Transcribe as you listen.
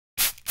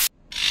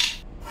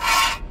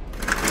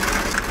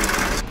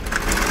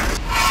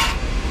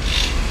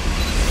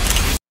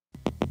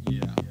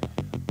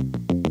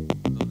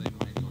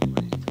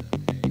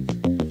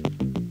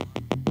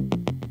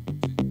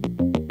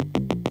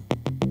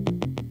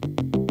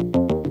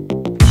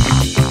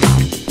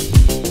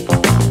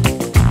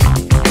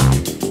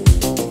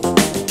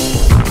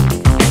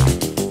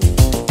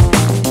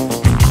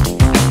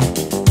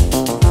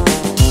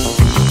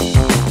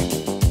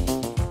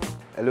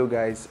Hello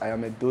guys, I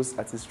am Edo's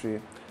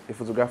Artistry, a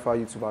photographer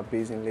YouTuber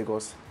based in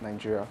Lagos,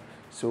 Nigeria.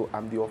 So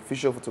I'm the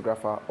official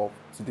photographer of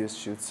today's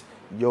shoot.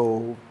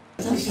 Yo!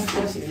 Can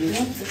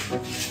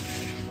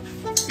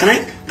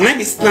I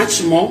be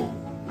snatched more?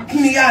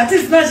 Yeah,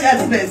 this snatch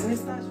at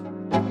best.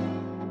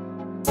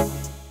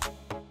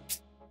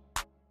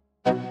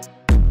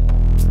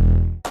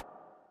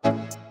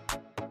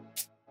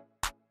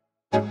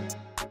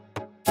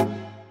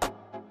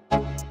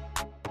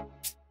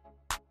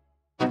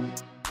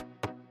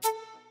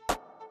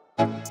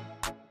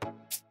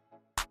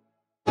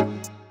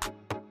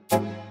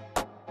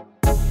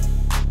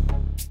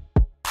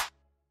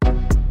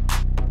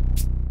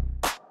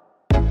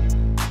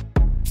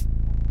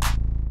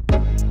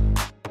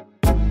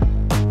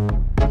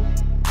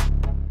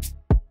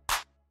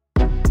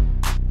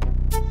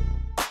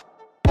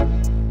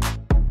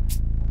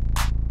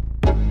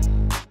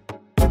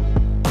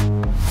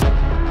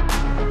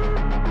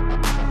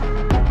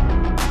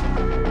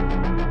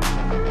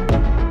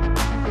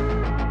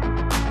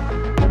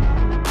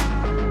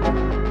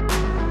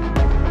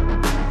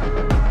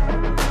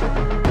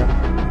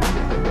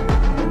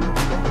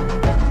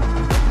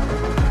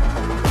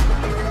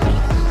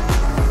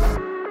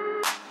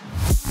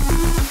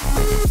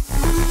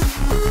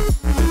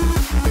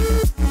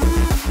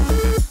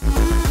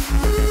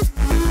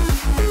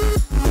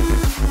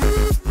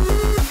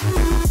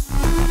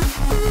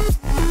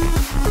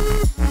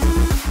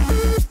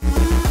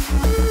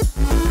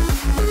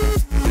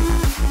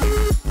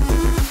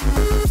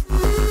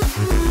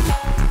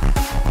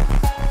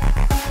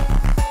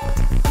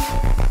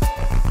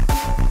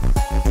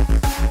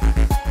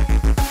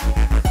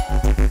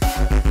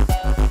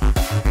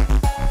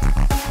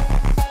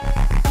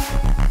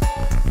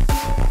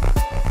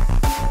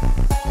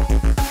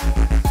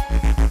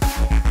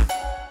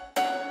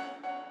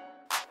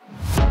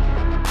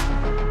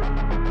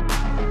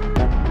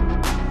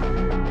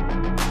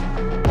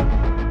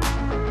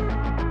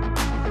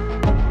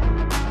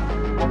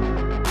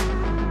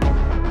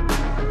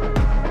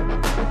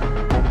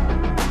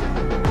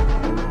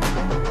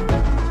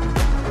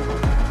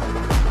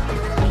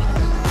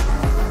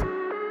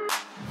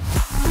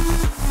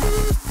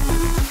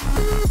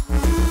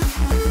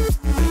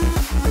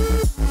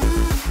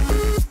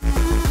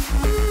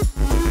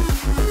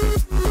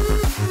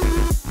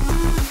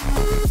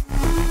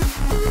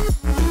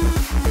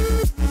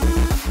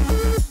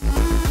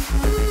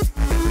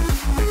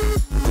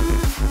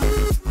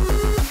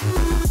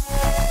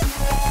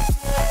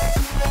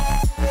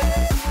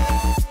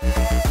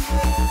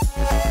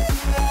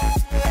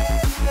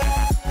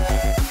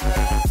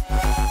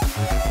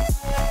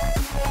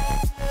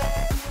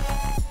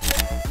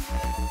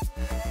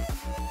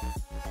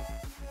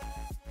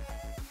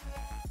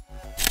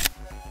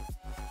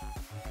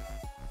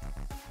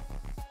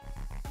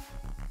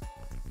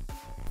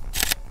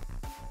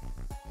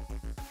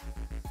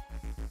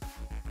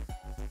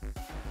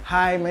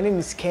 Hi, my name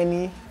is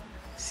Kenny,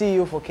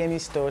 CEO for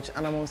Kenny's Touch,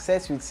 and I'm on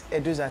set with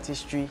Edo's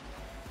Artistry.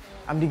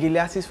 I'm the Gele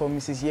artist for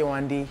Mrs.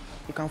 Yewande.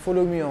 You can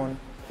follow me on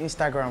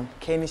Instagram,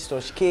 Kenny's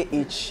Touch,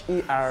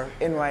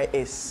 KHERNYS,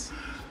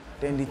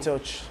 then the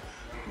Touch.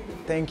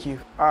 Thank you.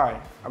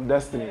 Hi, I'm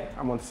Destiny.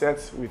 I'm on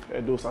set with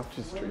Edo's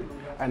Artistry,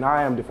 and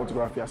I am the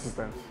photography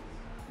assistant.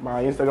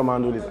 My Instagram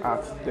handle is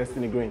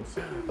 @DestinyGreens.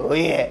 Oh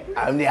yeah,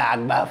 I'm the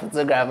Agba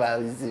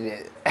photographer.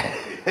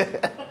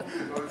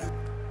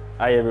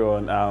 Hi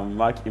everyone, I'm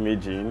Mark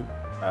Imaging,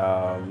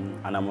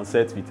 and I'm on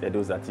set with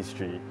Edo's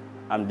Artistry.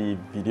 I'm the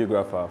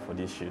videographer for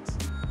this shoot.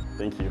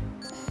 Thank you.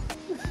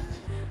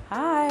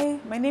 Hi,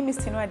 my name is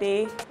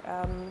Tinuade,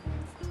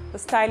 the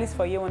stylist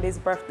for Yewande's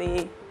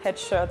birthday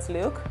headshot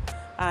look.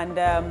 And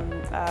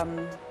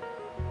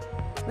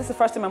this is the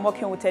first time I'm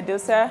working with Edo,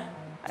 sir.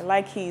 I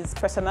like his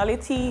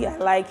personality, I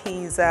like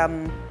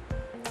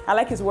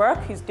his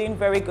work. He's doing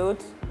very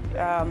good,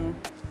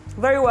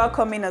 very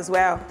welcoming as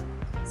well.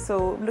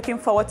 So looking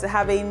forward to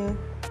having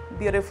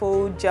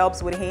beautiful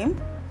jobs with him.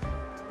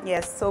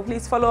 Yes, so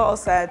please follow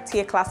us at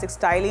Tia Classic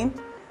Styling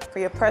for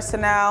your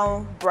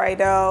personal,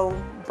 bridal,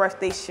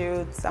 birthday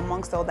shoots,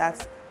 amongst all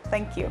that.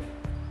 Thank you.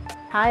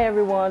 Hi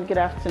everyone, good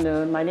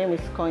afternoon. My name is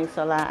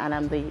Koinsala and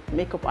I'm the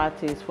makeup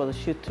artist for the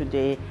shoot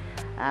today.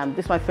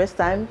 This is my first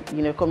time,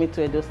 coming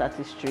to Edo's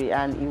Artistry,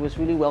 and it was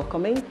really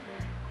welcoming.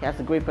 He has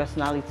a great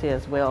personality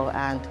as well,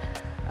 and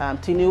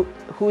Tinu,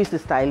 who is the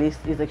stylist,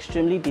 is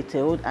extremely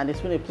detailed, and it's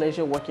been a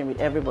pleasure working with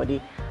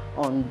everybody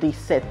on this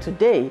set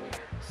today.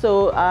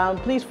 So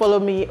please follow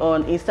me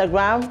on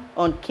Instagram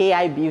on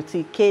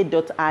KIBeauty,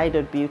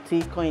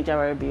 k.i.beauty,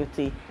 Koinjara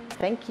Beauty.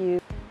 Thank you.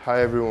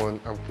 Hi everyone,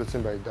 I'm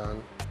Clothing by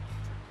Dan.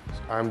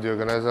 I'm the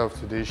organizer of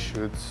today's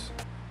shoot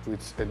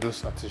with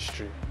Edo's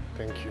Artistry.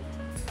 Thank you.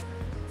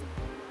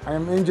 I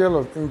am Angel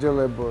of Angel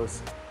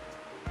Airbus.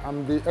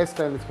 I'm the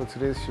hairstylist for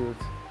today's shoot.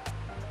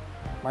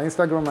 My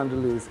Instagram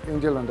handle is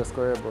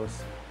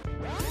angel_airbus.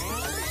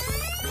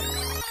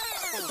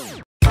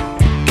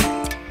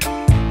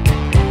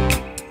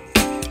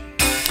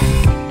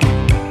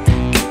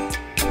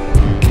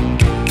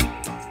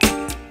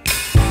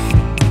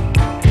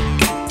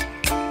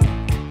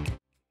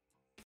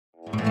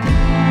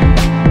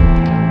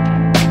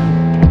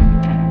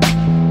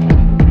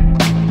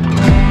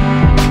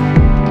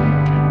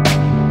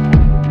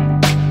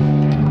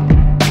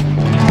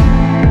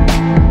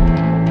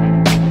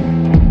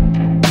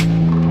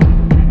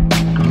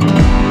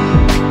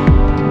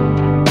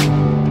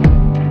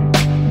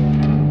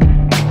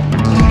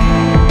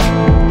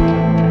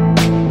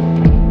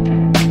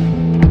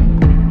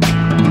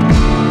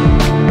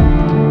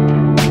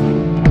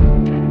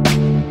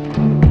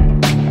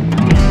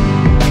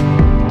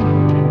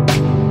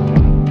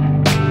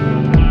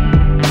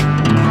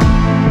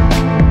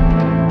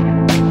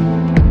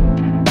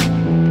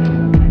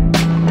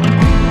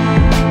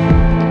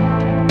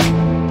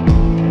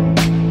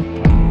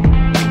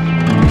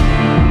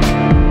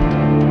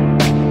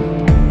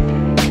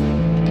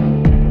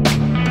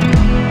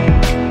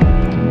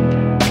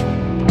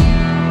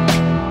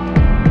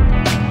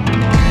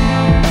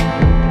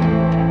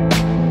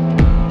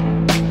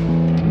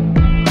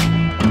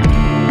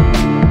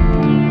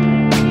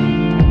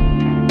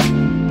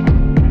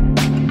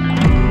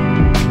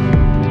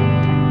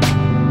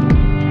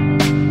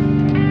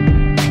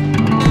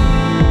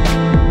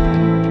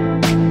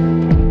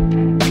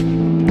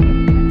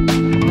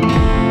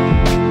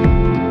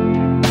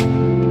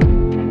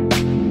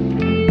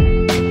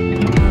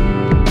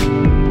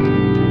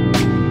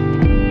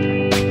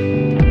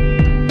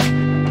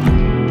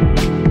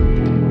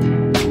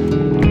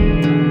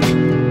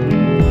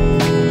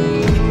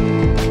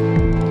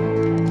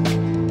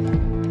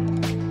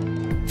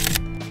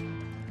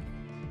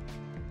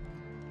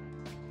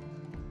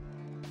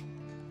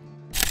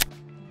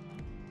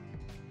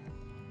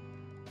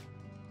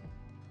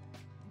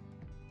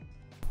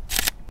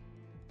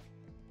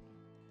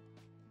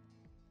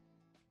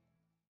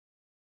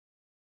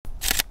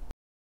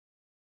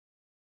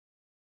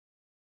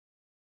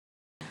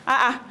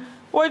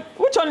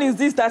 Which one is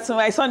this? That's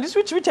my son.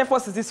 Which Air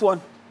Force is this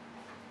one?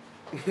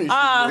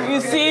 You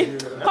see?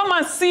 Come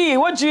and see.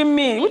 What do you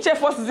mean? Which Air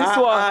Force is this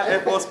one?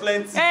 Air Force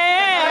plenty.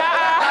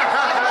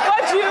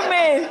 What do you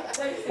mean?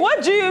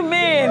 What do you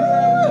mean?